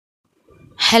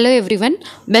Hello everyone,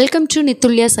 welcome to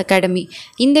Nithulya's Academy.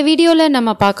 இந்த வீடியோல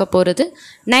நம்ம பார்க்க போறது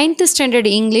 9th standard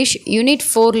English unit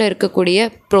 4ல இருக்கக்கூடிய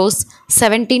prose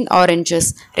 17 oranges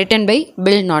written by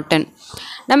Bill Naughton.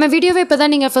 நம்ம வீடியோவை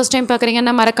இப்பதான் நீங்க first time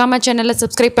பார்க்கறீங்கன்னா மறக்காம சேனலை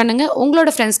subscribe பண்ணுங்க,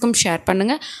 உங்களோட friendsக்கும் share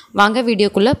பண்ணுங்க. வாங்க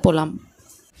வீடியோக்குள்ள போலாம்.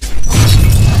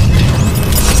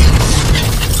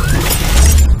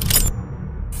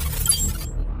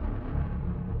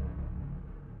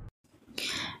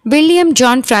 William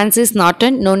John Francis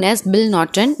Naughton, known as Bill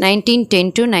Naughton, 1910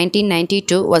 to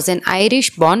 1992, was an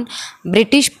Irish-born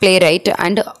British playwright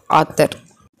and author.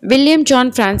 William John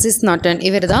Francis Naughton,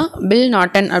 இவர்தான் Bill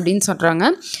Naughton அப்படின்னு சொல்றாங்க.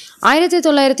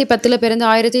 1910ல பிறந்து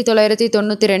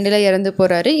 1992ல இறந்து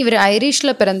போறாரு. இவர்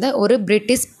ஐரிஷ்ல பிறந்த ஒரு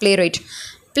பிரிட்டிஷ்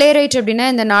பிளேரைட் அப்படின்னா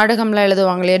இந்த நாடகம்லாம்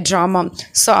எழுதுவாங்க இல்லையா, drama.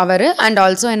 So our and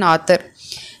also an author.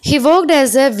 He worked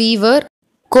as a weaver,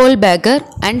 coal bagger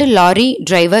and lorry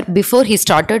driver before he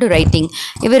started writing.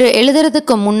 இவர்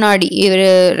எழுதுறதுக்கு முன்னாடி, இவர்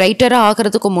ரைட்டராக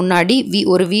ஆகிறதுக்கு முன்னாடி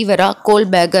ஒரு வீவராக, கோல்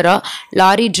பேக்கராக,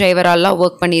 லாரி டிரைவராலாம்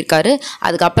ஒர்க் பண்ணியிருக்காரு.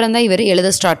 அதுக்கப்புறம் தான் இவர்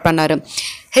எழுத ஸ்டார்ட் பண்ணார்.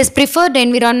 His preferred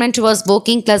environment was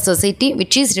working class society,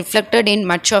 which is reflected in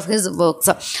much of his works.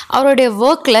 அவருடைய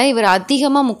ஒர்க்கில் இவர்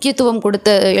அதிகமாக முக்கியத்துவம்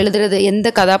கொடுத்து எழுதுறது எந்த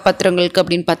கதாபாத்திரங்களுக்கு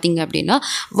அப்படின்னு பார்த்தீங்க அப்படின்னா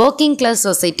ஒர்க்கிங் கிளாஸ்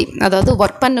சொசைட்டி, அதாவது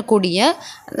ஒர்க் பண்ணக்கூடிய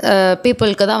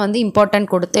பீப்புளுக்கு தான் வந்து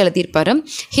இம்பார்ட்டன்ட் கொடுத்து எழுதியிருப்பார்.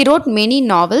 He wrote many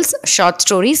novels, short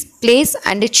stories, plays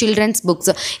and children's books.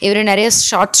 இவர் நிறைய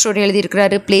ஷார்ட் ஸ்டோரி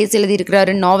எழுதியிருக்கிறாரு, பிளேஸ்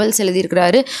எழுதியிருக்கிறாரு, நாவல்ஸ்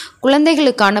எழுதியிருக்கிறாரு,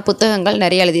 குழந்தைகளுக்கான புத்தகங்கள்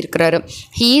நிறைய எழுதியிருக்கிறாரு.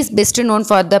 He is best known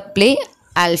for the play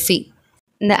Alfie.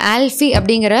 இந்த ஆல்ஃபி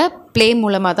அப்படிங்கிற பிளே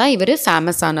மூலமாக தான் இவர்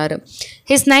ஃபேமஸ் ஆனார்.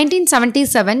 His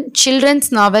 1977 children's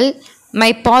novel my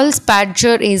balls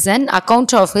badger is an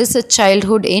account of his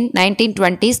childhood in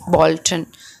 1920s பால்டன்.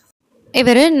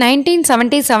 இவர்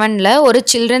 1977ல் ஒரு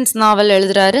சில்ட்ரன்ஸ் நாவல்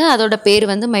எழுதுகிறாரு. அதோட பேர்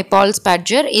வந்து மை பால்ஸ்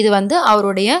பேட்ஜர். இது வந்து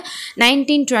அவருடைய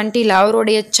 1920ல்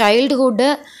அவருடைய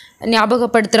சைல்டுஹுட்டை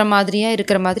ஞாபகப்படுத்துகிற மாதிரியாக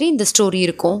இருக்கிற மாதிரி இந்த ஸ்டோரி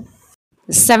இருக்கும்.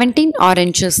 17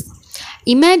 oranges.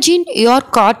 Imagine you are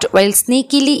caught while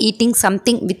sneakily eating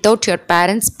something without your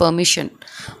parents' permission.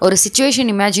 ஒரு சிச்சுவேஷன்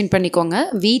இமேஜின் பண்ணிக்கோங்க.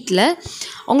 வீட்டில்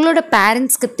உங்களோட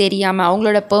பேரண்ட்ஸ்க்கு தெரியாமல்,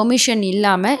 அவங்களோட பெர்மிஷன்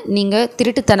இல்லாமல் நீங்கள்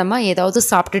திருட்டுத்தனமாக ஏதாவது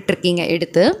சாப்பிட்டுட்ருக்கீங்க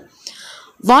எடுத்து.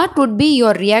 What would be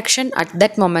your reaction at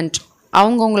that moment?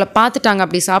 அவங்க உங்களை பார்த்துட்டாங்க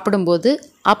அப்படி சாப்பிடும்போது,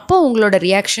 அப்போ உங்களோட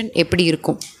ரியாக்ஷன் எப்படி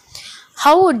இருக்கும்?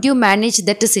 How would you manage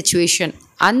that situation?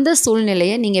 அந்த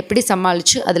சூழ்நிலையை நீங்கள் எப்படி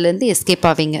சமாளித்து அதுலேருந்து எஸ்கேப்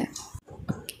ஆவீங்க?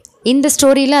 இந்த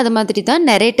ஸ்டோரியில் அது மாதிரி தான்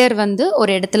நரேட்டர் வந்து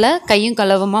ஒரு இடத்துல கையும்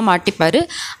களவுமாக மாட்டிப்பார்.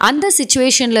 அந்த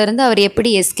சிச்சுவேஷன்லேருந்து அவர்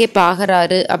எப்படி எஸ்கேப்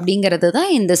ஆகிறாரு அப்படிங்கிறது தான்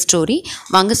இந்த ஸ்டோரி.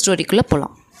 வாங்க ஸ்டோரிக்குள்ளே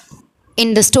போகலாம்.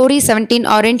 In the story 17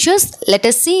 oranges, let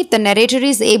us see if the narrator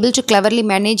is able to cleverly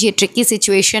manage a tricky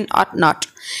situation or not.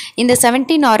 இந்த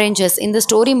 17 oranges இந்த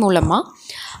ஸ்டோரி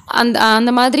மூலமாக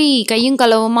அந்த மாதிரி கையும்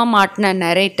களவுமாக மாட்டின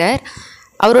நரேட்டர்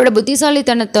அவரோட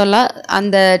புத்திசாலித்தனத்தால்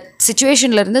அந்த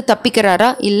சிச்சுவேஷன்லேருந்து தப்பிக்கிறாரா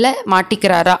இல்லை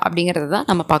மாட்டிக்கிறாரா அப்படிங்கிறத தான்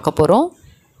நம்ம பார்க்க போகிறோம்.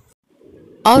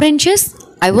 Oranges,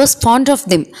 I was fond of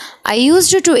them. I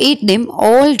used to eat them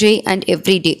all day and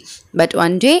every day. But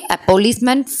one day a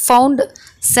policeman found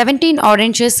 17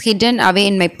 oranges hidden away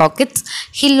in my pockets.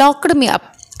 He locked me up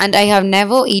and I have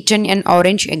never eaten an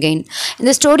orange again.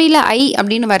 இந்த ஸ்டோரியில்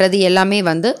அப்படின்னு வர்றது எல்லாமே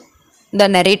வந்து இந்த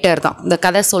narrator தான், இந்த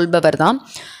கதை சொல்பவர் தான்.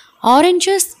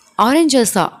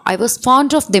 ஆரஞ்சஸா, I was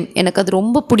fond of them, எனக்கு அது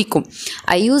ரொம்ப பிடிக்கும்.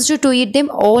 ஐ used to eat them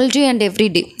all day and every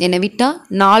day. என்னை விட்டால்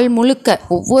நாள் முழுக்க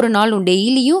ஒவ்வொரு நாளும்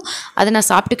டெய்லியும் அதை நான்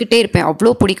சாப்பிட்டுக்கிட்டே இருப்பேன்,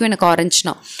 அவ்வளோ பிடிக்கும் எனக்கு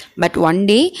ஆரஞ்சுனா. But one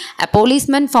day a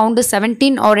policeman found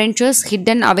 17 oranges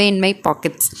hidden away in my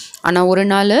pockets. ஆனால் ஒரு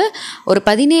நாள் ஒரு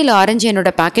 17 ஆரஞ்சு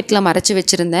என்னோடய பாக்கெட்டில் மறைச்சி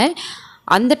வச்சுருந்தேன்.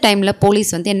 அந்த டைமில்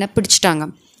போலீஸ் வந்து என்னை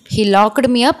பிடிச்சிட்டாங்க. He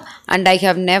logged me up and I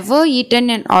have never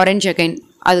eaten an orange again.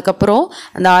 அதுக்கப்புறம்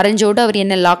அந்த ஆரஞ்சோடு அவர்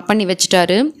என்னை லாக் பண்ணி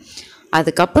வச்சுட்டாரு.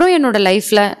 அதுக்கப்புறம் என்னோடய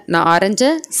லைஃப்பில் நான் ஆரஞ்சை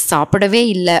சாப்பிடவே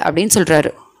இல்லை அப்படின்னு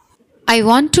சொல்கிறாரு. I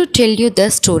want to tell you the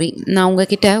story. நான்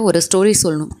உங்ககிட்ட ஒரு ஸ்டோரி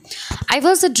சொல்லணும். I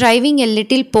was driving a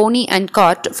little Fani and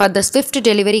card for the Swift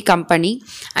delivery company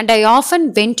and I often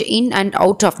went in and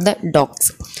out of the tax.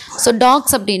 So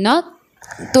tax அப்படின்னா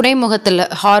துறைமுகத்தில்,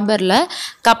 ஹார்பரில்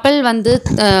கப்பல் வந்து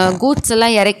goods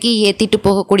எல்லாம் இறக்கி ஏற்றிட்டு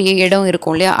போகக்கூடிய இடம்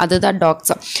இருக்கும் இல்லையா, அதுதான்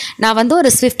டாக்ஸ். நான் வந்து ஒரு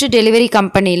ஸ்விஃப்ட் டெலிவரி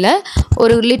கம்பெனியில்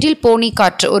ஒரு லிட்டில் போனி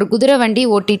கார்ட், ஒரு குதிரை வண்டி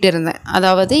ஓட்டிகிட்டு இருந்தேன்.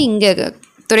 அதாவது இங்கே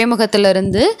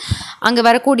துறைமுகத்திலேருந்து அங்கே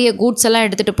வரக்கூடிய கூட்ஸ் எல்லாம்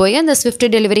எடுத்துகிட்டு போய் அந்த ஸ்விஃப்ட்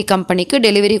டெலிவரி கம்பெனிக்கு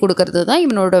டெலிவரி கொடுக்கறது தான்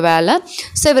இவனோட வேலை.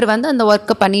 ஸோ இவர் வந்து அந்த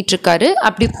ஒர்க்கை பண்ணிகிட்ருக்காரு.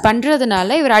 அப்படி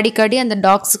பண்ணுறதுனால இவர் அடிக்கடி அந்த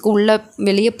டாக்ஸுக்கு உள்ளே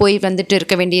வெளியே போய் வந்துட்டு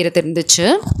இருக்க வேண்டியது இருந்துச்சு.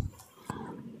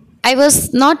 I was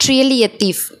not really a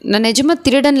thief. நான் நிஜமாக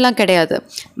திருடன்லாம் கிடையாது.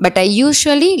 But I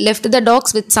usually left the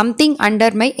tax with something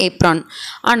under my apron.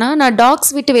 ஆனால் நான்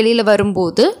டாக்ஸ் விட்டு வெளியில்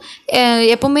வரும்போது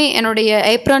எப்போவுமே என்னுடைய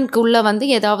ஏப்ரான்குள்ளே வந்து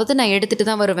ஏதாவது நான் எடுத்துகிட்டு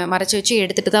தான் வருவேன், மறைச்சி வச்சு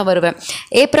எடுத்துகிட்டு தான் வருவேன்.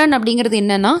 ஏப்ரான் அப்படிங்கிறது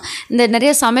என்னென்னா, இந்த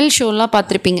நிறைய சமையல் ஷோலாம்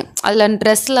பார்த்துருப்பீங்க, அதில்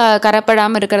ட்ரெஸ்ஸில்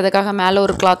கரைப்படாமல் இருக்கிறதுக்காக மேலே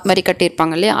ஒரு கிளாத் மாதிரி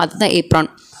கட்டியிருப்பாங்க இல்லையா, அதுதான்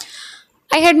apron.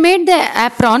 I had made the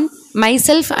apron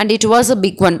myself and it was a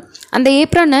big one. அந்த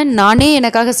ஏப்ரானை நானே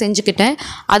எனக்காக செஞ்சுக்கிட்டேன்.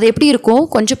 அது எப்படி இருக்கும்,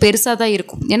 கொஞ்சம் பெருசாக தான்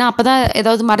இருக்கும். ஏன்னா அப்போ தான்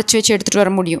ஏதாவது மறைச்சி வச்சு எடுத்துகிட்டு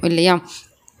வர முடியும் இல்லையா.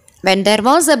 When there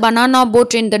was a banana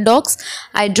boat in the docks,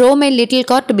 I drove my little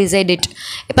cart beside it.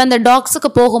 இப்போ அந்த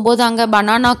டாக்ஸுக்கு போகும்போது அங்கே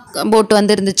பனானா போட்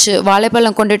வந்துருந்துச்சு,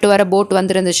 வாழைப்பழம் கொண்டுட்டு வர போட்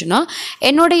வந்துருந்துச்சுன்னா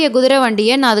என்னுடைய குதிரை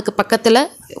வண்டியை நான் அதுக்கு பக்கத்தில்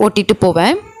ஓட்டிகிட்டு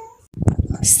போவேன்.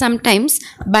 Sometimes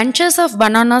punches of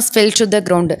bananas fell to the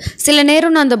ground. சில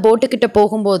நேரம் நான் அந்த போட்டுக்கிட்ட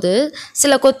போகும்போது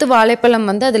சில கொத்து வாழைப்பழம்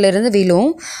வந்து அதிலிருந்து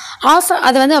விழும்.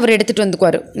 அதை வந்து அவர் எடுத்துகிட்டு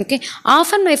வந்துக்குவார். Okay,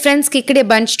 often my friends kicked A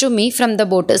punch to me from the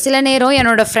போட்டு. சில நேரம்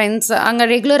என்னோடய ஃப்ரெண்ட்ஸ் அங்கே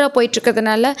ரெகுலராக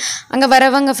போயிட்டுருக்கிறதுனால அங்கே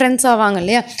வரவங்க ஃப்ரெண்ட்ஸ் ஆவாங்க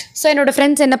இல்லையா. ஸோ என்னோடய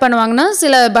ஃப்ரெண்ட்ஸ் என்ன பண்ணுவாங்கன்னா,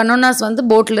 சில பனானாஸ் வந்து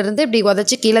போட்டிலிருந்து இப்படி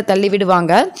உதச்சி கீழே தள்ளி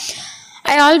விடுவாங்க.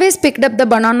 I always picked up the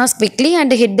bananas quickly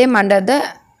and hit them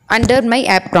under my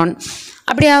apron.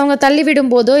 அப்படி அவங்க தள்ளி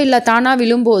விடும்போதோ இல்லை தானாக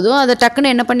விழும்போதோ அதை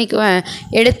டக்குன்னு என்ன பண்ணிக்குவேன்,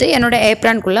 எடுத்து என்னோடய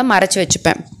ஏப்ரான்குள்ளே மறைச்சி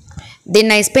வச்சுப்பேன்.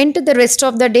 தென் I spend the rest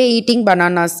of the day eating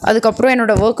bananas. அதுக்கப்புறம்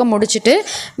என்னோடய ஒர்க்கை முடிச்சுட்டு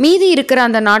மீதி இருக்கிற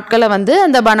அந்த நாட்களை வந்து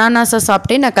அந்த பனானாஸை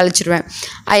சாப்பிட்டே நான் கழிச்சிடுவேன்.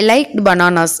 I like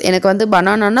bananas. எனக்கு வந்து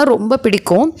பனானானா ரொம்ப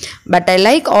பிடிக்கும். But I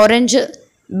like orange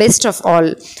best of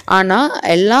all. ஆனால்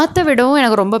எல்லாத்த விடவும்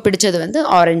எனக்கு ரொம்ப பிடிச்சது வந்து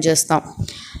ஆரஞ்சஸ் தான்.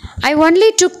 I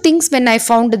only took things when I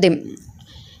found them.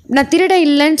 நான் திருட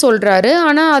இல்லைன்னு சொல்கிறாரு,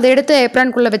 ஆனால் அதை எடுத்து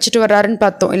ஏப்ரான்குள்ளே வச்சுட்டு வர்றாருன்னு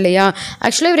பார்த்தோம் இல்லையா.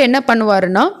 ஆக்சுவலாக இவர் என்ன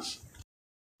பண்ணுவாருன்னா,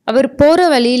 அவர் போகிற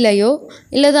வழியிலையோ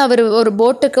இல்லது அவர் ஒரு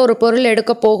போட்டுக்கு ஒரு பொருள்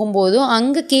எடுக்க போகும்போதோ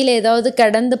அங்கே கீழே ஏதாவது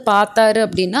கடந்து பார்த்தாரு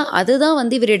அப்படின்னா அதுதான்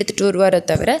வந்து இவர் எடுத்துகிட்டு வருவாரே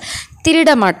தவிர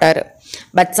திருட மாட்டார்.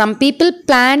 But some people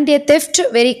plant a theft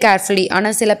very carefully.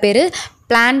 ஆனால் சில பேர்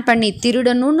பிளான் பண்ணி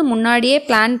திருடணும்னு முன்னாடியே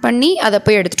பிளான் பண்ணி அதை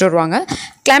போய் எடுத்துகிட்டு வருவாங்க.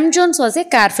 கிளம் Jones was a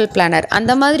careful planar.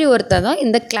 அந்த மாதிரி ஒருத்தர் தான்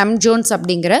இந்த கிளம் ஜோன்ஸ்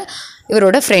அப்படிங்கிற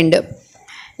இவரோட friend.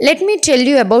 Let me tell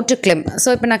you about Clem. So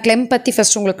இப்போ நான் கிளெம் பற்றி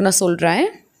ஃபஸ்ட் உங்களுக்கு நான் சொல்கிறேன்.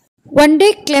 One day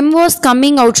Clem was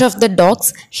coming out of the docks.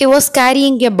 He was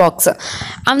carrying a box.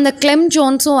 அந்த கிளெம்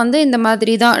ஜோன்ஸும் வந்து இந்த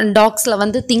மாதிரி தான் டாக்ஸில்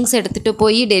வந்து திங்ஸ் எடுத்துகிட்டு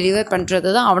போய் டெலிவர் பண்ணுறது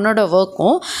தான் அவனோட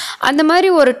ஒர்க்கும். அந்த மாதிரி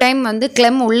ஒரு டைம் வந்து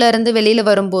கிளெம் உள்ளேருந்து வெளியில்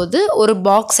வரும்போது ஒரு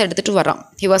பாக்ஸ் எடுத்துகிட்டு வரான்.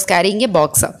 He was carrying a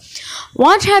box.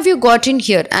 What have you got in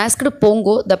here? asked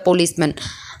Pongo the policeman.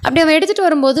 அப்படி அவன் எடுத்துகிட்டு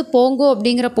வரும்போது போங்கோ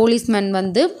அப்படிங்கிற போலீஸ்மேன்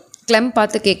வந்து கிளெம்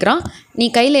பார்த்து கேட்குறான், நீ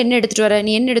கையில் என்ன எடுத்துகிட்டு வர,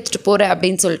 நீ என்ன எடுத்துகிட்டு போகிற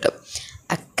அப்படின்னு சொல்லிட்டு.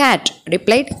 A cat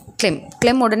replied Clem.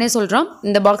 Clem உடனே சொல்கிறான்,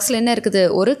 இந்த பாக்ஸில் என்ன இருக்குது,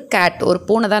 ஒரு கேட், ஒரு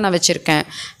பூனை தான் நான் வச்சுருக்கேன்.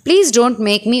 Please don't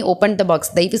make me open the box.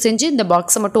 தயவு செஞ்சு இந்த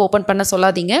பாக்ஸை மட்டும் ஓப்பன் பண்ண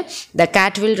சொல்லாதீங்க. த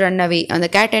கேட் வில் ரன் அவே. அந்த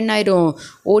கேட் என்ன ஆயிரும்,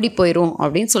 ஓடி போயிடும்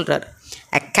அப்படின்னு சொல்கிறார்.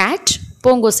 A cat?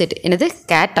 போங்கோ செட். என்னது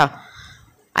கேட்டா?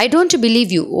 I don't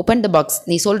believe you. Open the box.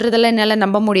 நீ சொல்கிறதெல்லாம் என்னால்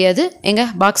நம்ப முடியாது. எங்க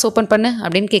பாக்ஸ் ஓப்பன் பண்ணு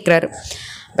அப்படின்னு கேட்குறாரு.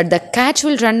 But the gate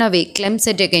will run away. Clem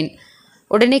said again.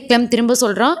 உடனே கிளெம் திரும்ப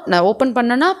சொல்கிறான், நான் ஓப்பன்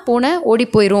பண்ணனா பூனை ஓடி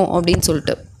போயிடும் அப்படின்னு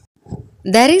சொல்லிட்டு.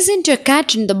 There isn't a cat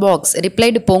in the box,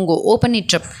 replied Pongo. Open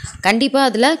it up. கண்டிப்பாக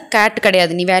அதில் கேட்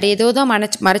கிடையாது, நீ வேறு ஏதோ தான்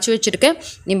மறைச்சி வச்சுருக்க,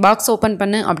 நீ பாக்ஸ் ஓப்பன்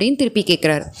பண்ணு அப்படின்னு திருப்பி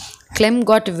கேட்குறாரு. Clem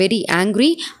got very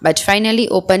angry but finally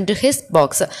opened his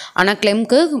box. ஆனால்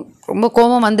கிளெம்க்கு ரொம்ப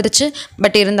கோபம் வந்துடுச்சு.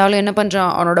 பட் இருந்தாலும் என்ன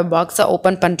பண்ணுறான், அவனோட பாக்ஸை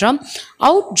ஓப்பன் பண்ணுறான்.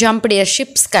 அவுட் ஜம்ப்டு எ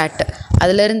ஷிப்ஸ் கேட்.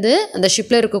 அதிலிருந்து அந்த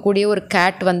ஷிப்பில் இருக்கக்கூடிய ஒரு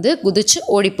கேட் வந்து குதிச்சு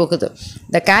ஓடி போகுது.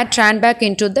 த gate ran back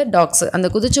into the docks. அந்த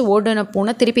குதிச்சு ஓடின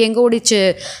பூனை திருப்பி எங்கே ஓடிச்சு,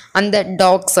 அந்த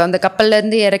டாக்ஸ், அந்த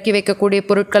கப்பல்லேருந்து இறக்கி வைக்கக்கூடிய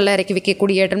பொருட்களில் இறக்கி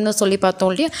வைக்கக்கூடிய இடம்னு சொல்லி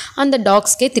பார்த்தோம் இல்லையா, அந்த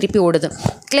டாக்ஸ்க்கே திருப்பி ஓடுது.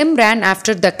 Clem ran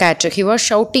after the cat. He was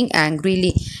shouting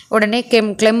angrily. உடனே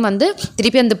கிளெம் வந்து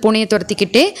திருப்பி அந்த பூனையை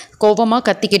துரத்திக்கிட்டே கோபமாக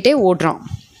கத்திக்கிட்டே ஓடுறான்.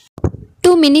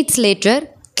 2 minutes later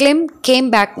Clem came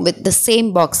back with the same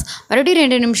box.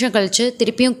 மறுபடியும் 2 நிமிஷம் கழிச்சு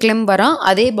திருப்பியும் கிளெம் வரான்,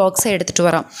 அதே பாக்ஸை எடுத்துகிட்டு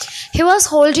வரான். He was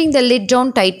holding the lid down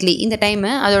tightly. இந்த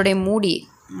டைமு அதோடைய மூடி,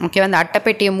 ஓகே, அந்த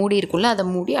அட்டைப்பெட்டியை மூடி இருக்குல்ல, அதை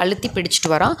மூடி அழுத்தி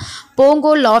பிடிச்சிட்டு வரான்.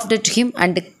 Pongo laughed at him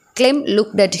and Clem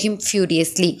looked at him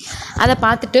furiously. அதை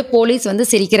பார்த்துட்டு போலீஸ் வந்து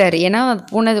சிரிக்கிறாரு. ஏன்னா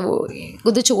பூனை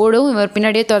குதிச்சு ஓடும், இவர்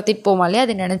பின்னாடியே துரத்திட்டு போவாலே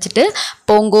அதை நினச்சிட்டு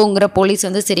போங்கோங்கிற போலீஸ்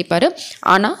வந்து சிரிப்பார்.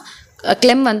 ஆனால்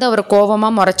கிளெம் வந்து அவரை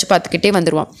கோவமாக முறைச்சி பார்த்துக்கிட்டே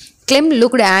வந்துடுவான். Clem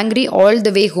looked angry all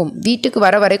the way home. வீட்டுக்கு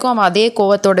வர வரைக்கும் அவன் அதே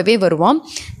கோவத்தோடவே வருவான்.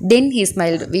 Then he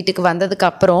smiled. வீட்டுக்கு வந்ததுக்கு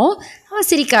அப்புறம் அவன்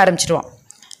சிரிக்க ஆரம்பிச்சிடுவான்.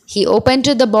 He opened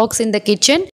the box in the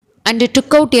kitchen. and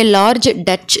took out a large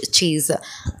Dutch cheese.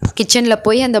 கிச்சனில்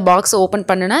போய் அந்த பாக்ஸை ஓப்பன்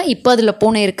பண்ணுனா இப்போ அதில்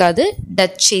பூனை இருக்காது,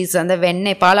 டச் சீஸ் அந்த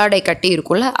வெண்ணெய் பாலாடை கட்டி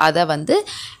இருக்கும்ல அதை வந்து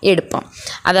எடுப்பான்.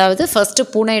 அதாவது ஃபஸ்ட்டு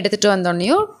பூனை எடுத்துகிட்டு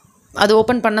வந்தோடனையும் அது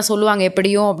ஓப்பன் பண்ண சொல்லுவாங்க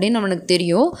எப்படியும் அப்படின்னு அவனுக்கு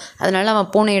தெரியும். அதனால் அவன்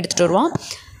பூனை எடுத்துகிட்டு வருவான்.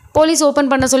 போலீஸ் ஓப்பன்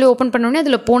பண்ண சொல்லி ஓப்பன் பண்ணோடனே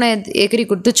அதில் பூனை எகிரி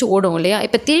குதிச்சு ஓடும் இல்லையா.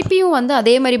 இப்போ திருப்பியும் வந்து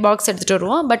அதே மாதிரி பாக்ஸ் எடுத்துகிட்டு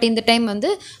வருவான். பட் இந்த டைம் வந்து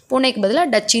பூனைக்கு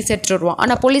பதிலாக டச் சீஸ் எடுத்துகிட்டு வருவான்.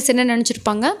 ஆனால் போலீஸ் என்ன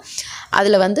நினச்சிருப்பாங்க,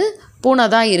 அதில் வந்து பூனை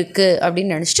தான் இருக்குது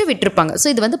அப்படின்னு நினச்சிட்டு விட்டுருப்பாங்க. ஸோ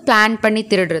இது வந்து பிளான் பண்ணி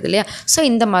திருடுறது இல்லையா. ஸோ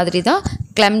இந்த மாதிரி தான்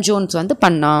கிளெம் ஜோன்ஸ் வந்து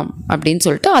பண்ணான் அப்படின்னு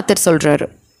சொல்லிட்டு ஆத்தர் சொல்கிறாரு.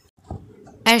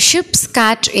 A ship's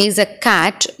cat is a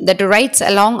cat that rides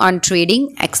along on trading,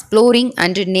 exploring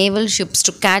and naval ships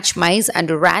to catch mice and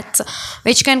rats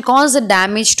which can cause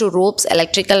damage to ropes,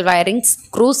 electrical wirings,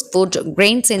 cruise food,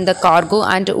 grains in the cargo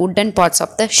and wooden parts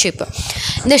of the ship.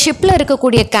 இந்த ஷிப்பில்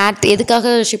இருக்கக்கூடிய gate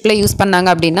எதுக்காக ஷிப்பில் use பண்ணாங்க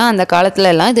அப்படின்னா அந்த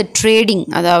காலத்துலலாம் இது ட்ரேடிங்,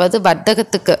 அதாவது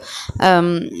வர்த்தகத்துக்கு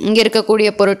இங்கே இருக்கக்கூடிய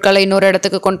பொருட்களை இன்னொரு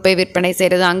இடத்துக்கு கொண்டு போய் விற்பனை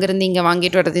செய்கிறது, அங்கேருந்து இங்கே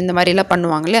வாங்கிட்டு வர்றது, இந்த மாதிரிலாம்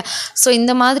பண்ணுவாங்க இல்லையா. ஸோ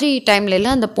இந்த மாதிரி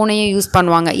டைம்லலாம் அந்த பூனையை யூஸ் பண்ணுவாங்க.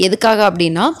 எதுக்காக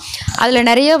அப்படின்னா அதில்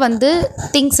நிறைய வந்து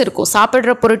திங்ஸ் இருக்கும்,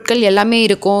 சாப்பிட்ற பொருட்கள் எல்லாமே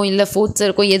இருக்கும், இல்லை ஃபுட்ஸ்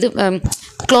இருக்கும், எது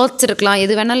க்ளாத்ஸ் இருக்கலாம்,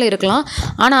 எது வேணாலும் இருக்கலாம்.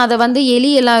 ஆனால் அதை வந்து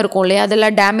எலியெல்லாம் இருக்கும் இல்லையா,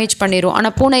 அதெல்லாம் டேமேஜ் பண்ணிடும்.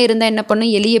 ஆனால் பூனை இருந்தால் என்ன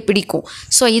பண்ணும், எலியை பிடிக்கும்.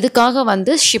 ஸோ இதுக்காக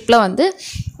வந்து ஷிப்பில் வந்து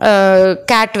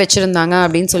கேட் வச்சுருந்தாங்க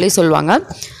அப்படின்னு சொல்லுவாங்க.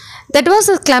 That was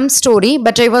a Clem story,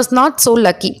 but I was not so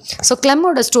lucky. So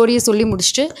கிளெம்மோட ஸ்டோரியை சொல்லி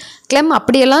முடிச்சுட்டு கிளெம்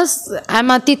அப்படியெல்லாம்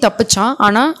ஏமாற்றி தப்பிச்சான்,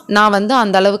 ஆனால் நான் வந்து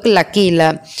அந்த அளவுக்கு லக்கி இல்லை.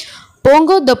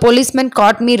 Pongo the policeman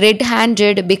caught me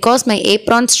red-handed because my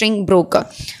apron string broke.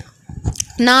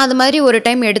 நான் அது மாதிரி ஒரு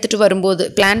டைம் எடுத்துகிட்டு வரும்போது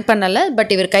பிளான் பண்ணலை,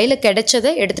 பட் இவர் கையில் கிடைச்சதை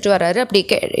எடுத்துகிட்டு வர்றாரு. அப்படி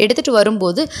எடுத்துகிட்டு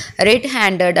வரும்போது ரெட்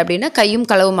ஹேண்டட் அப்படின்னா கையும்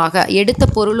களவுமாக எடுத்த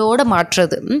பொருளோடு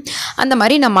மாற்றுறது, அந்த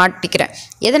மாதிரி நான் மாட்டிக்கிறேன்.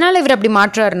 எதனால் இவர் அப்படி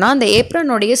மாற்றுறாருன்னா அந்த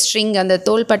ஏப்ரனுடைய ஸ்ட்ரிங் அந்த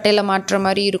தோல் பட்டையில் மாட்டுற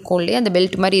மாதிரி இருக்கும் இல்லையா, அந்த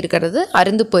பெல்ட் மாதிரி இருக்கிறது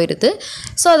அருந்து போயிடுது.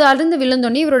 ஸோ அது அருந்து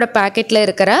விழுந்தோடனே இவரோட பேக்கெட்டில்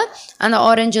இருக்கிற அந்த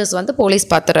ஆரஞ்சஸ் வந்து police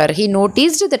பார்த்துறாரு. He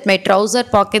noticed that my trouser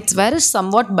pockets where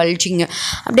somewhat bulging.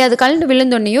 அப்படி அது கலந்து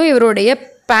விழுந்தோடனையும் இவருடைய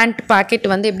பேண்ட் பாக்கெட்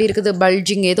வந்து எப்படி இருக்குது,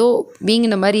 பல்ஜிங், ஏதோ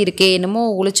வீங்கின மாதிரி இருக்கே, என்னமோ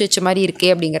ஒளிச்சு வச்ச மாதிரி இருக்கே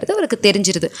அப்படிங்கிறது அவருக்கு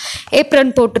தெரிஞ்சிருது.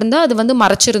 ஏப்ரன் போட்டிருந்தா அது வந்து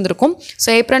மறைச்சிருந்துருக்கும். ஸோ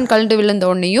ஏப்ரன் கலந்து விழுந்த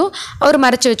உடனேயும் அவர்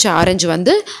மறைச்சி வச்ச ஆரஞ்சு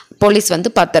வந்து போலீஸ்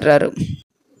வந்து பார்த்துடுறாரு.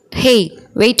 ஹேய்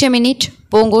வெயிட் எ மினிட்,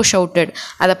 போங்கோ ஷவுட்டட்.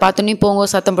 அதை பார்த்தோன்னே போங்கோ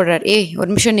சத்தம் போடுறார். ஏய் ஒரு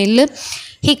நிமிஷம் நில்லு.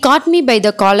 He caught me by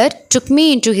the collar, took me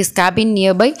into his cabin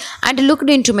nearby and looked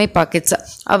into my pockets.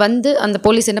 வந்து அந்த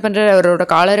போலீஸ் என்ன பண்ணுறாரு, அவரோட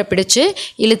காலரை பிடிச்சி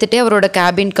இழுத்துட்டு அவரோட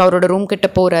கேபின்க்கு அவரோட ரூம் கிட்ட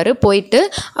போகிறாரு. போயிட்டு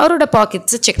அவரோட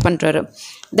பாக்கெட்ஸை செக் பண்ணுறாரு.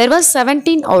 There was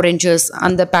 17 oranges.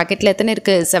 அந்த பேக்கெட்டில் எத்தனை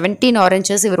இருக்குது, 17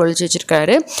 oranges இவர் ஒழிச்சு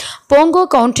வச்சுருக்காரு. போங்கோ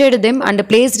counted them and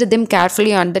placed them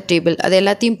carefully on the table. அது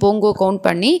எல்லாத்தையும் போங்கோ கவுண்ட்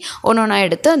பண்ணி ஒன்றா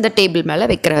எடுத்து அந்த டேபிள் மேலே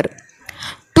வைக்கிறாரு.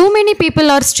 Too many people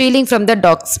are stealing from the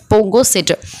dogs, Pongo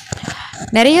said.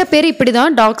 நிறைய பேர் இப்படி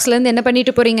தான் டாக்ஸ்லேருந்து என்ன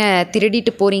பண்ணிட்டு போகிறீங்க,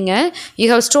 திருடிட்டு போகிறீங்க. You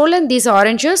have stolon these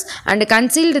oranges and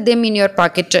concealed them in your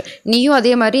packet. நீயும்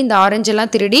அதே மாதிரி இந்த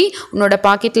ஆரஞ்செல்லாம் திருடி உன்னோட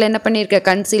பாக்கெட்டில் என்ன பண்ணியிருக்க,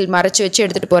 கன்சீல் மறைச்சி வச்சு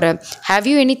எடுத்துகிட்டு போகிறேன். Have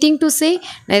you any thing to say?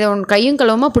 நான் இதை உன் கையும்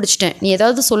களவுமாக பிடிச்சிட்டேன், நீ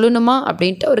ஏதாவது சொல்லணுமா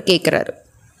அப்படின்ட்டு அவர் கேட்குறாரு.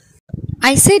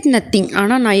 ஐ said nothing.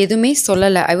 ஆனால் நான் எதுவுமே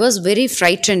சொல்லலை. I was very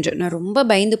frightened. நான் ரொம்ப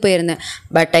பயந்து போயிருந்தேன்.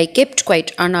 But I kept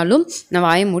quite. ஆனாலும் நான்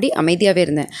வாய மூடி அமைதியாகவே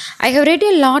இருந்தேன். I have read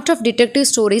a lot of detective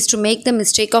stories to make the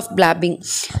mistake of பிளாபிங்.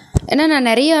 ஏன்னா நான்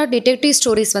நிறையா டிடெக்டிவ்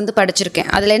ஸ்டோரிஸ் வந்து படிச்சிருக்கேன்.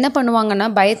 அதில் என்ன பண்ணுவாங்கன்னா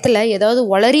பயத்தில் ஏதாவது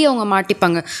உளறி அவங்க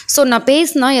மாட்டிப்பாங்க. ஸோ நான்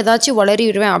பேசினா ஏதாச்சும் உளறி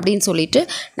விடுவேன் அப்படின்னு சொல்லிட்டு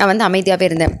நான் வந்து அமைதியாகவே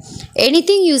இருந்தேன்.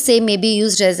 Anything you say may be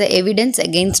used as a evidence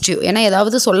against you. ஏன்னா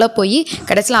ஏதாவது சொல்ல போய்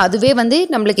கடைசியில் அதுவே வந்து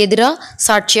நம்மளுக்கு எதிராக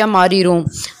சாட்சியாக மாறிடும்.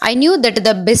 I knew that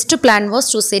the best plan was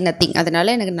to say nothing.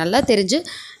 அதனால் எனக்கு நல்லா தெரிஞ்சு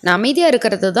நான் அமைதியாக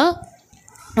இருக்கிறது தான்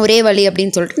ஒரே வழி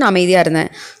அப்படின்னு சொல்லிட்டு நான் அமைதியாக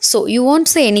இருந்தேன். So you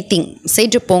want say anything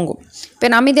site போங்கும். இப்போ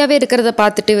நான் அமைதியாகவே இருக்கிறத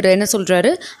பார்த்துட்டு இவர் என்ன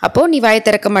சொல்கிறாரு, அப்போது நீ வாயை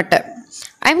திறக்க மாட்டேன்.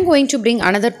 I am going to bring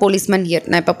another policeman here.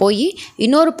 நான் இப்போ போய்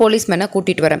இன்னொரு போலீஸ்மேனை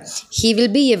கூட்டிகிட்டு வரேன். He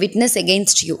will be a witness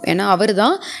against you. ஏன்னா அவர்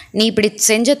தான் நீ இப்படி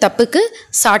செஞ்ச தப்புக்கு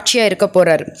சாட்சியாக இருக்க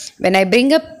போகிறாரு. When I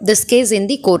bring up this case in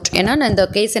the court. ஏன்னா நான் இந்த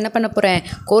கேஸ் என்ன பண்ண போகிறேன்,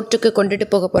 கோர்ட்டுக்கு கொண்டுட்டு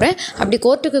போக போகிறேன். அப்படி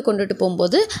கோர்ட்டுக்கு கொண்டுட்டு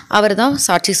போகும்போது அவர் தான்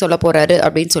சாட்சி சொல்ல போகிறாரு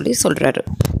அப்படின்னு சொல்கிறாரு.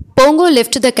 போங்கோ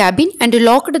left the cabin and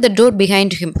logged the door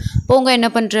behind him. போங்கோ என்ன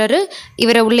பண்ணுறாரு,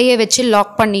 இவரை உள்ளேயே வச்சு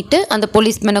லாக் பண்ணிவிட்டு அந்த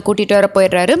போலீஸ்மேனை கூட்டிகிட்டு வர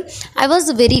போயிடுறாரு. I was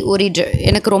very ஒரிடு.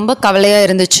 எனக்கு ரொம்ப கவலையாக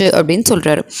இருந்துச்சு அப்படின்னு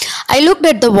சொல்கிறாரு. ஐ லுக்ட்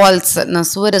அட் த வால்ஸ். நான்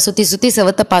சுவரை சுற்றி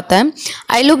செவத்தை பார்த்தேன்.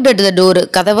 ஐ லுக்ட் அட் த டோர்.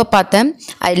 கதவை பார்த்தேன்.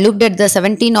 ஐ looked at the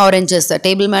 17 oranges.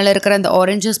 Table மேலே இருக்கிற அந்த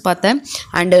ஆரஞ்சஸ் பார்த்தேன்.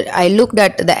 And I looked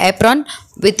at the apron.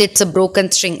 With it's a broken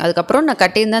string. அதுக்கப்புறம் நான்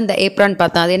கட்டியிருந்த அந்த ஏப்ரான்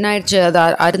பார்த்தேன், அது என்ன ஆயிடுச்சு, அது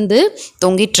அருந்து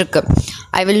தொங்கிட்டுருக்கு.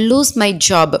 I will lose my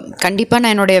job, கண்டிப்பாக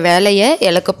நான் என்னுடைய வேலையை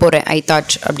இழக்க போகிறேன், ஐ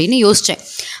தாட் அப்படின்னு யோசித்தேன்.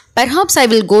 Perhaps I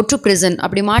will go to prison,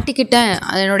 அப்படி மாட்டிக்கிட்டேன்,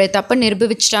 என்னுடைய தப்பை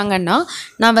நிரூபிச்சிட்டாங்கன்னா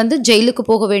நான் வந்து ஜெயிலுக்கு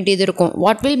போக வேண்டியது இருக்கும்.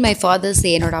 வாட் வில் மை ஃபாதர் சே,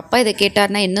 என்னோட அப்பா இதை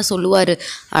கேட்டார்னா என்ன சொல்லுவார்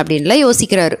அப்படின்லாம்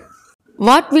யோசிக்கிறாரு.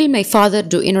 What will my father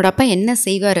two, என்னோட அப்பா என்ன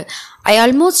செய்வார். ஐ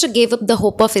almost gave up the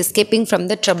hope of escaping from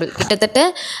the trouble, கிட்டத்தட்ட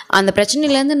அந்த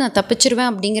பிரச்சனையிலேருந்து நான் தப்பிச்சிருவேன்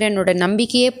அப்படிங்கிற என்னோட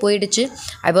நம்பிக்கையே போயிடுச்சு.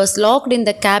 I was locked in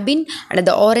the cabin and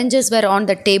the oranges where on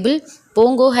the table.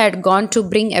 போங்கோ had Khan to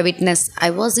bring a witness. I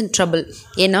was in trouble,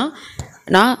 ஏன்னா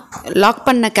நான் லாக்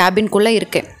பண்ண கேபின்குள்ளே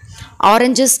இருக்கேன்,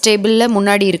 ஆரஞ்சஸ் டேபிளில்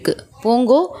முன்னாடி இருக்குது.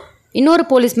 போங்கோ இன்னொரு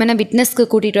போலீஸ்மேனை விட்னஸ்க்கு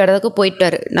கூட்டிகிட்டு வரதுக்கு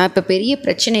போயிட்டார். நான் இப்போ பெரிய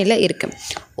பிரச்சனையில் இருக்கேன்.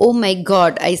 Oh my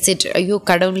God I set, ஐயோ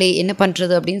கடவுளே என்ன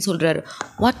பண்ணுறது அப்படின்னு சொல்கிறாரு.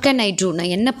 வாட் கேன் ஐ டூ,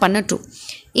 நான் என்ன பண்ணட்டும்.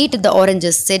 Eat the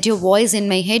oranges set you voice in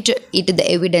my head, eat the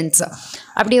evidence.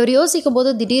 அப்படி அவர் யோசிக்கும் போது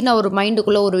திடீர்னு ஒரு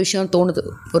மைண்டுக்குள்ளே ஒரு விஷயம் தோணுது,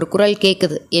 ஒரு குரல்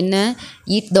கேட்குது. என்ன?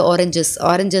 ஈட் த ஆரஞ்சஸ்,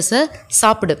 ஆரஞ்சஸை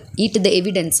சாப்பிடு. ஈட் த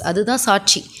எவிடன்ஸ், அதுதான்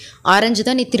சாட்சி. ஆரஞ்சு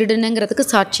தான் நீ திருடுனுங்கிறதுக்கு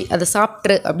சாட்சி, அதை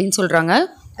சாப்பிட்ரு அப்படின்னு சொல்கிறாங்க.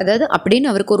 அதாவது அப்படின்னு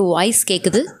அவருக்கு ஒரு வாய்ஸ்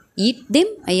கேட்குது. ஈட்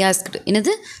தெம் ஐ ஆஸ்க்டு,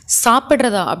 என்னது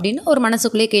சாப்பிட்றதா அப்படின்னு ஒரு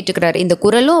மனசுக்குள்ளேயே கேட்டுக்கிறாரு. இந்த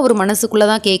குரலும் அவர் மனசுக்குள்ளே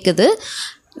தான் கேட்குது.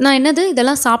 நான் என்னது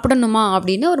இதெல்லாம் சாப்பிடணுமா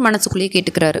அப்படின்னு ஒரு மனசுக்குள்ளேயே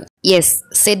கேட்டுக்கிறாரு. S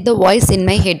set the voice in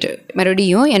my head,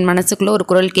 மறுபடியும் என் மனசுக்குள்ளே ஒரு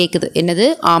குரல் கேட்குது. என்னது?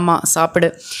 ஆமாம் சாப்பிடு.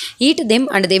 Eat them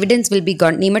and the evidence will be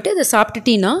Khan, நீ மட்டும் இதை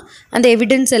சாப்பிட்டுட்டீன்னா அந்த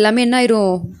எவிடன்ஸ் எல்லாமே என்ன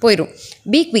ஆயிரும், போயிடும்.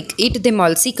 Be quick eat them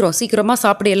all, சீக்கிரமாக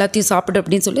சாப்பிடு, எல்லாத்தையும் சாப்பிடு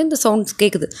அப்படின்னு சொல்லி அந்த சவுண்ட்ஸ்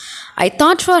கேட்குது. I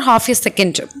thought for half a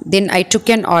second then I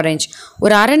took an orange,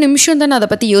 ஒரு அரை நிமிஷம் தான் நான் அதை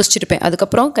பற்றி யோசிச்சிருப்பேன்.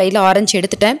 அதுக்கப்புறம் கையில் ஆரஞ்சு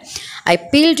எடுத்துட்டேன். ஐ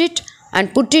field it and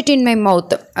put it in my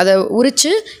mouth, அதை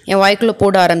உரித்து என் வாய்க்குள்ளே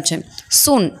போட ஆரம்பித்தேன்.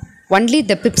 சூன் only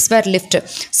the pips where lift,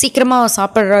 சீக்கிரமாக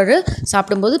சாப்பிட்றாரு.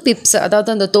 சாப்பிடும்போது பிப்ஸ், அதாவது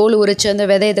அந்த தோல் உரிச்சு அந்த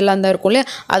விதை இதெல்லாம் தான் இருக்கும் இல்லையா,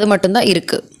 அது மட்டும்தான்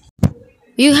இருக்குது.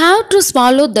 You have to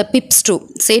swallow the pips too,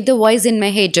 said the voice in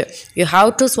my head. You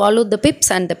have to swallow the pips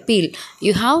and the peel.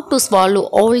 You have to swallow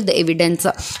all the evidence.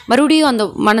 மறுபடியும் அந்த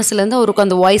மனசுலேருந்து அவருக்கு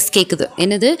அந்த வாய்ஸ் கேட்குது.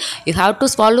 என்னது? You have to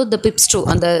swallow the pips too,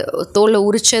 அந்த தோலை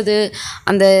உரிச்சது,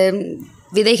 அந்த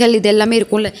விதைகள் இது எல்லாமே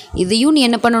இருக்கும்ல, இதையும் நீ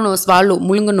என்ன பண்ணணும், swallow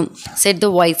முழுங்கணும். Set the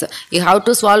voice. You have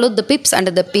to swallow the pips and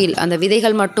the feel, அந்த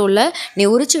விதைகள் மட்டும் இல்லை, நீ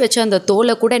உரிச்சு வச்ச அந்த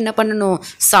தோலை கூட என்ன பண்ணணும்,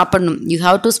 சாப்பிடணும். You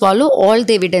have to swallow all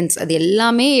the evidence, அது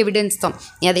எல்லாமே எவிடன்ஸ் தான்,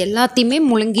 நீ அது எல்லாத்தையுமே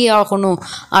முழுங்கி ஆகணும்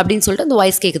அப்படின்னு சொல்லிட்டு அந்த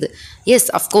வாய்ஸ் கேட்குது. எஸ்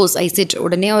அஃப்கோர்ஸ் ஐ செட்,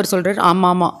 உடனே அவர் சொல்கிறார்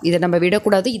ஆமாம் இதை நம்ம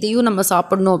விடக்கூடாது, இதையும் நம்ம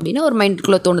சாப்பிடணும் அப்படின்னு ஒரு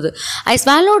மைண்டுக்குள்ளே தோணுது. ஐ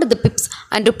ஸ்வாலோடு த pips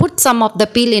and put some of the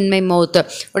feel in my mouth,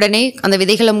 உடனே அந்த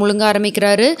விதைகளை முழுங்க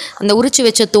ஆரம்பிக்கிறாரு, அந்த உரிச்சு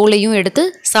வச்ச தோலையும் எடுத்து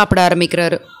சாப்பிட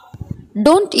ஆரம்பிக்கிறாரு.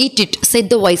 Don't eat it set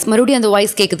the voice, மறுபடியும் அந்த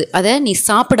வாய்ஸ் கேட்குது. அதை நீ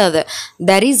சாப்பிடாத,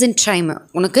 தெர் இஸ் இன் டைம்,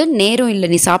 உனக்கு நேரம் இல்லை,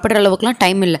 நீ சாப்பிட்ற அளவுக்குலாம்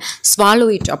டைம் இல்லை. ஸ்வாலோ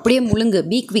இட், அப்படியே முழுங்கு.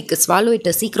 பி குவிக், ஸ்வாலோ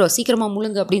இட், சீக்கிரமாக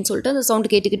முழுங்கு அப்படின்னு சொல்லிட்டு அந்த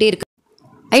சவுண்டு கேட்டுக்கிட்டே இருக்கு.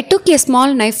 I took a small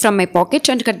knife from my pocket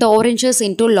and cut the oranges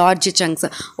into large chunks.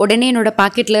 உடனே என்னோட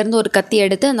பாக்கெட்லேருந்து ஒரு கத்தி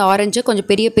எடுத்து அந்த ஆரஞ்சை கொஞ்சம்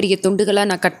பெரிய பெரிய துண்டுகளாக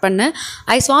நான் கட் பண்ணேன்.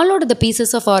 I swallowed the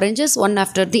pieces of oranges one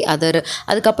after the other.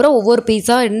 அதுக்கப்புறம் ஒவ்வொரு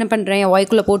பீஸாக என்ன பண்ணுறேன், என்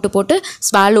வாய்க்குள்ளே போட்டு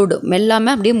swallowed,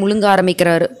 மெல்லாமல் அப்படியே முழுங்க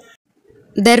ஆரம்பிக்கிறாரு.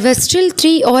 There were still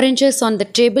 3 oranges on the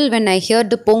table when I heard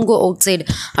the pongo outside.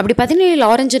 அப்படி 17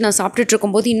 ஆரஞ்சு நான் சாப்பிட்டுட்டு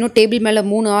இருக்கும்போது இன்னும் டேபிள் மேலே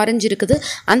 3 ஆரஞ்சு இருக்குது.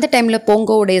 அந்த டைமில்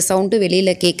பொங்கோவுடைய சவுண்டு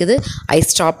வெளியில் கேட்குது. ஐ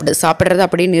ஸ்டாப்டு, சாப்பிட்றத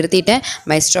அப்படியே நிறுத்திட்டேன்.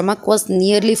 My stomach was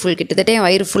nearly full, கிட்டத்தட்ட என்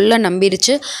வயிறு ஃபுல்லாக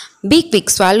நம்பிடுச்சு. Be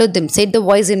quick swallow Thiem set the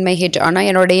voice in my head, ஆனால்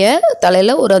என்னுடைய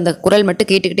தலையில் ஒரு அந்த குரல்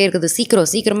மட்டும் கேட்டுக்கிட்டே இருக்குது,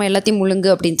 சீக்கிரமாக எல்லாத்தையும்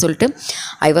முழுங்கு அப்படின்னு சொல்லிட்டு.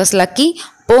 I was lucky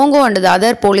pongo and the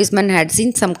other policemen had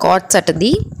seen some carts at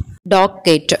the talk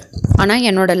gate. ஆனால்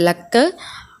என்னோட லக்கு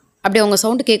அப்படி அவங்க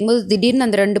சவுண்டு கேட்கும்போது திடீர்னு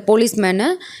அந்த 2 போலீஸ்மேனு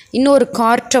இன்னொரு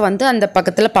கார்ட்டை வந்து அந்த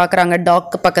பக்கத்தில் பார்க்குறாங்க,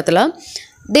 டாக்கு பக்கத்தில்.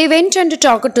 They went and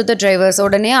talked to the drivers.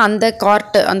 உடனே அந்த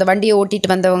கார்ட், அந்த வண்டியை ஓட்டிட்டு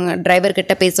வந்தவங்க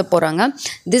டிரைவர்கிட்ட பேச போகிறாங்க.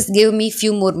 This gave me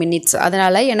few more minutes.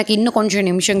 அதனால் எனக்கு இன்னும் கொஞ்சம்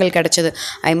நிமிஷங்கள் கிடச்சிது.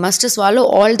 I must swallow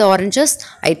all the oranges.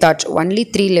 I thought only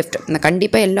 3 left. நான்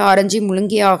கண்டிப்பாக எல்லா ஆரஞ்சையும்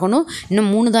முழுங்கியே ஆகணும், இன்னும்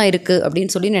 3 தான் இருக்குது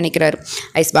அப்படின்னு சொல்லி நினைக்கிறாரு.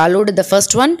 I swallowed the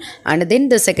first one and then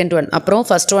the second one. அப்புறம்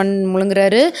ஃபர்ஸ்ட் ஒன்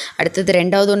முழுங்குறாரு, அடுத்தது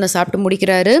 2வது ஒன்று சாப்பிட்டு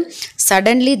முடிக்கிறாரு.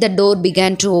 Suddenly the door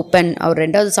began to open. அவர்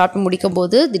 2வது சாப்பிட்டு முடிக்கும்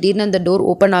போது திடீர்னு அந்த டோர்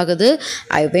ஓப்பன் ஆகுது.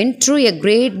 I went through a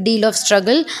great deal of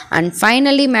struggle and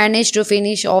finally managed to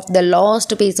finish off the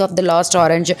last piece of the last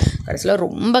orange. கடைசியில்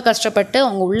ரொம்ப கஷ்டப்பட்டு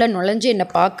அவங்க உள்ளே நுழைஞ்சு என்னை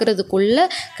பார்க்குறதுக்குள்ளே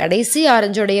கடைசி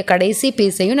ஆரஞ்சோடைய கடைசி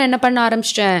பீஸையும் நான் என்ன பண்ண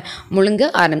ஆரம்பிச்சிட்டேன்,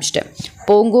 முழுங்க ஆரம்பிச்சிட்டேன்.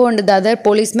 pongo and the other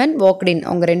policemen walked in.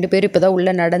 அவங்க 2 பேரும் இப்போ தான்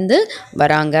உள்ளே நடந்து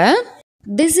வராங்க.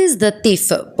 This is the thief,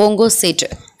 Pongo said.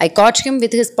 I caught him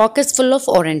with his pockets full of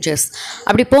oranges.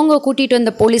 அப்படி போங்கோ கூட்டிகிட்டு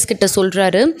வந்த போலீஸ் கிட்ட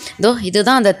சொல்கிறாரு, இதோ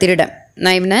இதுதான் அந்த திருடன்,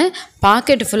 நான் இவனை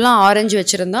பாக்கெட் ஃபுல்லாக ஆரஞ்சு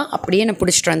வச்சுருந்தா அப்படியே நான்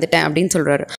பிடிச்சிட்டு வந்துட்டேன் அப்படின்னு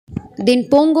சொல்கிறாரு. Then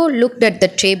Pongo looked at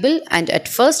the table and at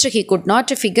first he could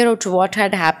not figure out what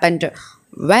had happened.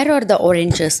 Where are the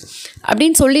oranges?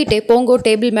 அப்படின்னு சொல்லிட்டு போங்கோ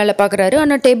டேபிள் மேலே பார்க்குறாரு.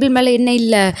 ஆனால் டேபிள் மேலே என்ன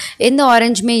இல்லை, எந்த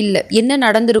ஆரஞ்சுமே இல்லை. என்ன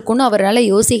நடந்திருக்குன்னு அவரால்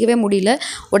யோசிக்கவே முடியல.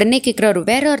 உடனே கேட்குறாரு,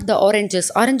 வேர் ஆர் த ஆரஞ்சஸ்,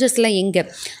 ஆரஞ்சஸ்லாம் எங்கே?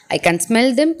 I can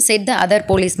smell them set the other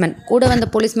policeman. கூட வந்த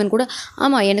போலீஸ்மேன் கூட,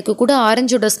 ஆமாம் எனக்கு கூட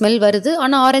ஆரஞ்சோட ஸ்மெல் வருது,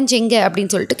 ஆனால் ஆரஞ்சு எங்கே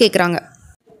அப்படின்னு சொல்லிட்டு கேட்குறாங்க.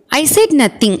 I said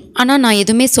nothing. ஆனால் நான்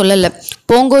எதுவுமே சொல்லலை.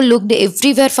 Pongo looked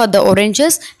everywhere for the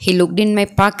oranges. He looked in my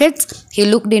pockets. He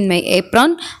looked in my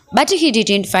apron. But he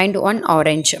didn't find one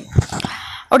orange.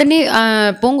 உடனே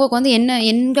போங்கோக்கு வந்து என்ன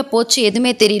எங்கே போச்சு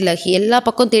எதுவுமே தெரியல. எல்லா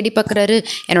பக்கம் தேடி பார்க்குறாரு,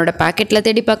 என்னோடய பாக்கெட்டில்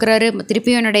தேடி பார்க்குறாரு,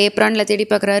 திருப்பியும் என்னோடய ஏப்ரானில் தேடி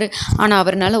பார்க்குறாரு. ஆனால்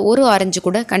அவரால் ஒரு ஆரஞ்சு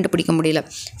கூட கண்டுபிடிக்க முடியல.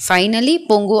 ஃபைனலி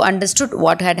போங்கோ அண்டர்ஸ்டுட்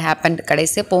வாட் ஹேட் ஹேப்பன்ட்.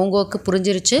 கடைசியாக போங்கோவுக்கு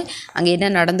புரிஞ்சிருச்சு அங்கே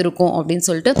என்ன நடந்திருக்கும் அப்படின்னு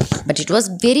சொல்லிட்டு. But it was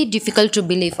very difficult to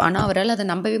believe. ஆனால் அவரால் அதை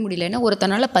நம்பவே முடியல. ஏன்னா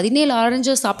ஒருத்தனால் 17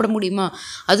 ஆரஞ்சு சாப்பிட முடியுமா,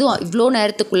 அதுவும் இவ்வளோ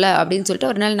நேரத்துக்குள்ளே அப்படின்னு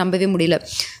சொல்லிட்டு அவரால் நம்பவே முடியல.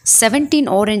 17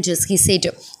 oranges, he said.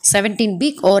 17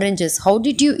 big oranges. How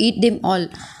did you eat them all?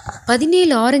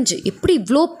 17 orange எப்படி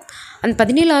இவ்வளோ, அந்த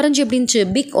 17 ஆரஞ்சு எப்படி இருந்துச்சு?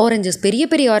 பிக் ஆரஞ்சஸ், பெரிய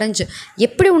பெரிய ஆரஞ்சு,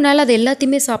 எப்படி உன்னால் அது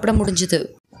எல்லாத்தையுமே சாப்பிட முடிஞ்சுது?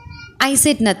 I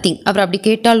said nothing. அவர் அப்படி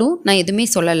கேட்டாலும் நான் எதுவுமே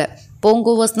சொல்லலை.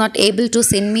 Pongo was not able to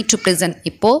send me to prison.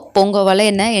 இப்போது போங்கோவால்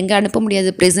என்ன எங்கே அனுப்ப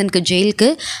முடியாது, ப்ரிசனுக்கு, ஜெயிலுக்கு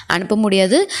அனுப்ப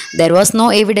முடியாது. There was no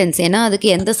evidence. ஏன்னா அதுக்கு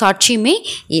எந்த சாட்சியுமே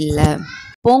இல்லை.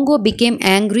 Pongo became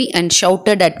angry and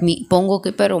shouted at me.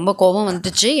 போங்கோக்கு இப்போ ரொம்ப கோபம்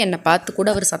வந்துச்சு, என்னை பார்த்து கூட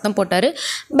அவர் சத்தம் போட்டார்.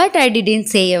 But I didn't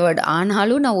say a word.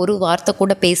 ஆனாலும் நான் ஒரு வார்த்தை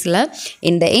கூட பேசலை.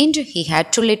 In the end he had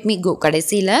to let me go.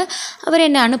 கடைசியில் அவர்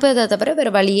என்னை அனுப்புறதை தவிர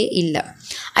வேறு வழியே இல்லை.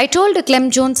 I told Clem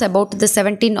Jones about the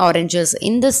 17 oranges.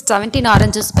 இந்த 17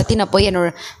 oranges பற்றி நான் போய்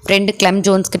என்னோடய ஃப்ரெண்டு Clem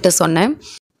Jones கிட்ட சொன்னேன்.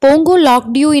 Pongo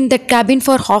locked you in that cabin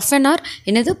for half an hour.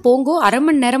 என்னது, போங்கோ அரை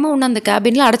மணி நேரமாக ஒன்று அந்த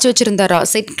கேபினில் அடைச்சி வச்சுருந்தாரா?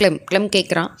 செட் கிளெம்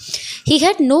கேட்குறான். He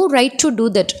had no right to do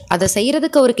that. அதை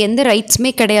செய்கிறதுக்கு அவருக்கு எந்த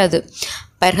ரைட்ஸுமே கிடையாது.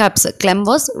 Perhaps Clem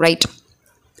was right.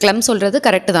 Clem சொல்கிறது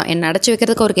கரெக்டு தான். என்னை அடைச்சி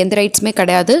வைக்கிறதுக்கு அவருக்கு எந்த ரைட்ஸுமே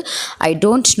கிடையாது. ஐ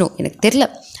டோன்ட் நோ, எனக்கு தெரில.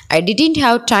 I didn't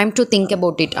have time to think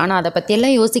about it. ஆனால் அதை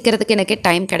பற்றியெல்லாம் யோசிக்கிறதுக்கு எனக்கே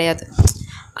டைம் கிடையாது.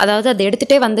 அதாவது அதை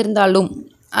எடுத்துகிட்டே வந்திருந்தாலும்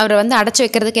அவரை வந்து அடைச்சி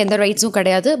வைக்கிறதுக்கு எந்த ரைட்ஸும்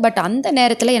கிடையாது. பட் அந்த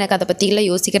நேரத்தில் எனக்கு அதை பற்றிலாம்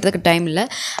யோசிக்கிறதுக்கு டைம் இல்லை.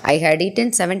 ஐ had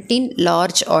eaten 17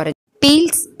 large orange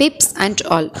peels, pips and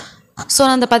all. So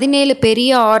அந்த 17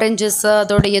 பெரிய ஆரஞ்சஸ்,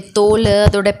 அதோடைய தோல்,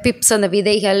 அதோட பிப்ஸ், அந்த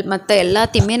விதைகள், மற்ற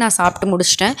எல்லாத்தையுமே நான் சாப்பிட்டு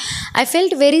முடிச்சிட்டேன். I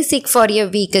felt very sick for a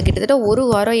week. கிட்டத்தட்ட ஒரு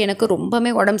வாரம் எனக்கு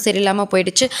ரொம்பவே உடம்பு சரியில்லாமல்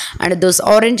போயிடுச்சு. And those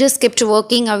oranges kept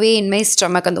working away in my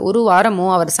stomach. அந்த ஒரு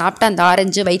வாரமும் அவர் சாப்பிட்ட அந்த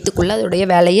ஆரஞ்சு வயிற்றுக்குள்ளே அதோடைய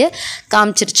வேலையை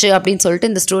காமிச்சிருச்சு அப்படின்னு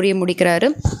சொல்லிட்டு இந்த ஸ்டோரியை முடிக்கிறாரு.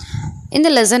 இந்த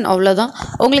லெசன் அவ்வளோதான்.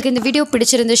 உங்களுக்கு இந்த வீடியோ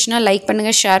பிடிச்சிருந்துச்சுன்னா லைக்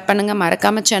பண்ணுங்கள், ஷேர் பண்ணுங்கள்,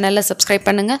 மறக்காமல் சேனலில் சப்ஸ்கிரைப்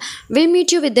பண்ணுங்கள். Will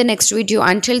meet you with the next video.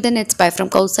 Until then, it's bye from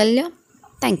Kausalya.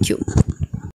 Thank you.